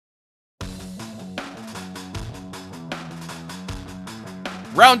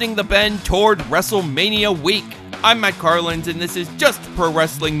rounding the bend toward WrestleMania week. I'm Matt Carlins, and this is Just Pro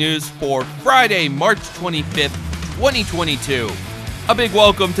Wrestling News for Friday, March 25th, 2022. A big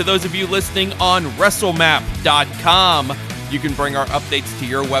welcome to those of you listening on WrestleMap.com. You can bring our updates to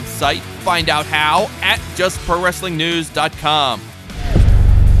your website. Find out how at JustProWrestlingNews.com.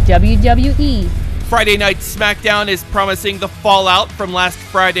 WWE. Friday Night SmackDown is promising the fallout from last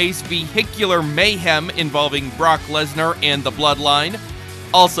Friday's vehicular mayhem involving Brock Lesnar and the Bloodline.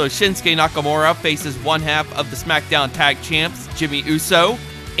 Also, Shinsuke Nakamura faces one half of the SmackDown Tag Champs, Jimmy Uso,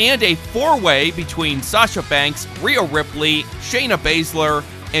 and a four-way between Sasha Banks, Rhea Ripley, Shayna Baszler,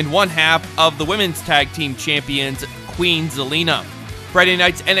 and one half of the Women's Tag Team Champions, Queen Zelina. Friday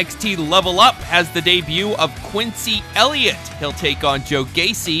night's NXT Level Up has the debut of Quincy Elliott. He'll take on Joe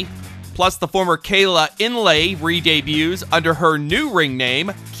Gacy. Plus, the former Kayla Inlay re-debuts under her new ring name,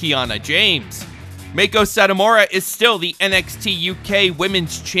 Kiana James. Meiko Satomura is still the NXT UK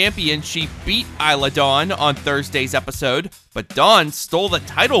Women's Champion. She beat Isla Dawn on Thursday's episode, but Dawn stole the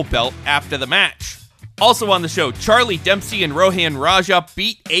title belt after the match. Also on the show, Charlie Dempsey and Rohan Raja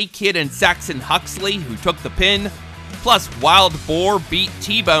beat A-Kid and Saxon Huxley, who took the pin. Plus, Wild Boar beat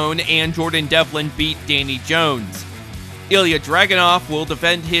T-Bone and Jordan Devlin beat Danny Jones. Ilya Dragunov will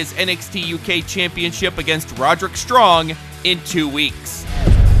defend his NXT UK Championship against Roderick Strong in 2 weeks.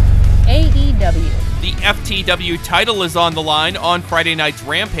 AEW. The FTW title is on the line on Friday night's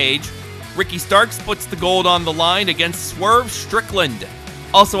Rampage. Ricky Starks puts the gold on the line against Swerve Strickland.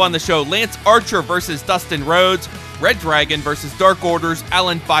 Also on the show, Lance Archer versus Dustin Rhodes, Red Dragon versus Dark Order's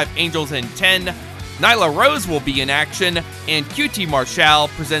Allen 5 Angels and 10. Nyla Rose will be in action, and QT Marshall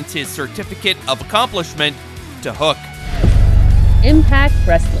presents his certificate of accomplishment to Hook. Impact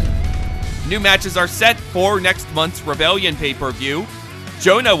Wrestling. New matches are set for next month's Rebellion pay-per-view.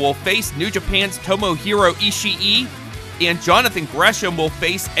 Jonah will face New Japan's Tomohiro Ishii, and Jonathan Gresham will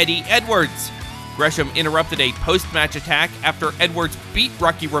face Eddie Edwards. Gresham interrupted a post-match attack after Edwards beat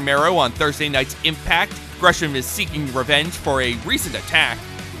Rocky Romero on Thursday night's Impact. Gresham is seeking revenge for a recent attack.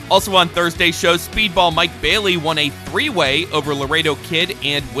 Also on Thursday's show, Speedball Mike Bailey won a three-way over Laredo Kid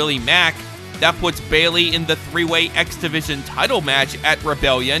and Willie Mack. That puts Bailey in the three-way X Division title match at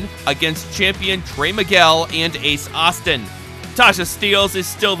Rebellion against champion Trey Miguel and Ace Austin. Tasha Steelz is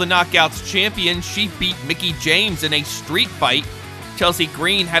still the Knockouts champion. She beat Mickie James in a street fight. Chelsea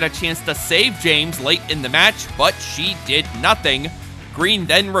Green had a chance to save James late in the match, but she did nothing. Green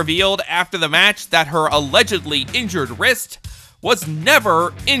then revealed after the match that her allegedly injured wrist was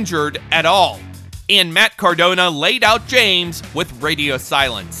never injured at all. And Matt Cardona laid out James with radio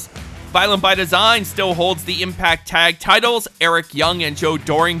silence. Violent by Design still holds the Impact Tag titles. Eric Young and Joe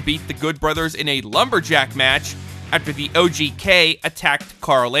Doring beat the Good Brothers in a lumberjack match after the OGK attacked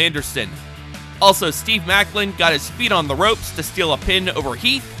Carl Anderson. Also, Steve Macklin got his feet on the ropes to steal a pin over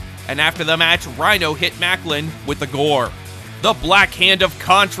Heath, and after the match, Rhino hit Macklin with a gore. The Black Hand of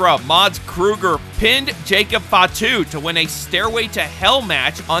Contra, Mods Kruger, pinned Jacob Fatu to win a Stairway to Hell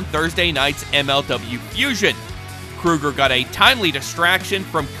match on Thursday night's MLW Fusion. Kruger got a timely distraction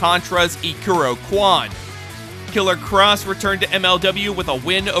from Contra's Ikuro Kwan. Killer Kross returned to MLW with a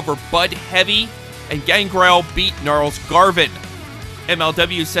win over Bud Heavy, and Gangrel beat Gnarls Garvin.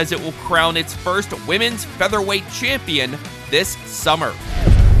 MLW says it will crown its first women's featherweight champion this summer.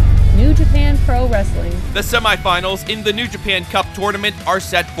 New Japan Pro Wrestling. The semifinals in the New Japan Cup tournament are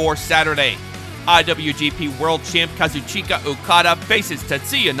set for Saturday. IWGP World Champ Kazuchika Okada faces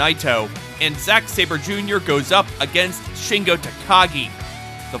Tetsuya Naito, and Zack Sabre Jr. goes up against Shingo Takagi.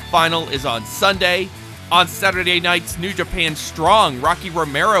 The final is on Sunday. On Saturday night's New Japan Strong, Rocky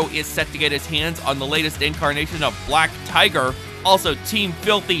Romero is set to get his hands on the latest incarnation of Black Tiger. Also, Team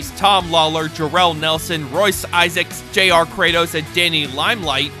Filthy's Tom Lawler, Jarrell Nelson, Royce Isaacs, JR Kratos, and Danny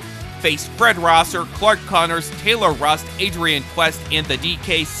Limelight face Fred Rosser, Clark Connors, Taylor Rust, Adrian Quest, and the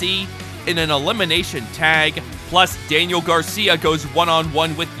DKC in an elimination tag. Plus, Daniel Garcia goes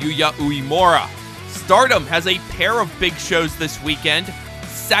one-on-one with Yuya Uemura. Stardom has a pair of big shows this weekend.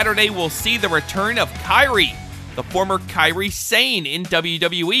 Saturday will see the return of Kairi, the former Kairi Sane in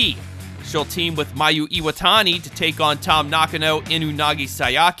WWE. She'll team with Mayu Iwatani to take on Tam Nakano and Unagi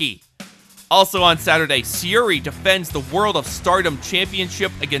Sayaki. Also on Saturday, Syuri defends the World of Stardom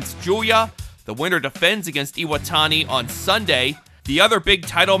Championship against Julia. The winner defends against Iwatani on Sunday. The other big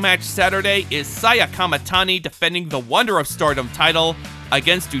title match Saturday is Saya Kamatani defending the Wonder of Stardom title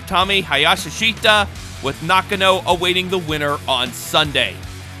against Utami Hayashishita, with Nakano awaiting the winner on Sunday.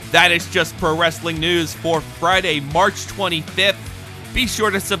 That is Just Pro Wrestling News for Friday, March 25th. Be sure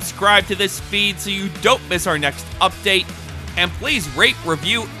to subscribe to this feed so you don't miss our next update. And please rate,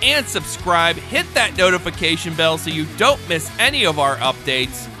 review, and subscribe. Hit that notification bell so you don't miss any of our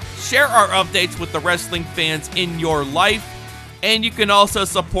updates. Share our updates with the wrestling fans in your life. And you can also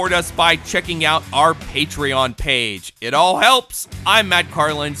support us by checking out our Patreon page. It all helps. I'm Matt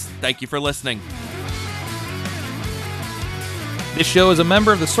Carlins. Thank you for listening. This show is a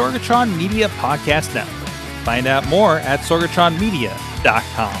member of the Sorgatron Media Podcast Network. Find out more at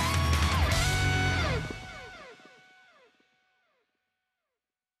sorgatronmedia.com.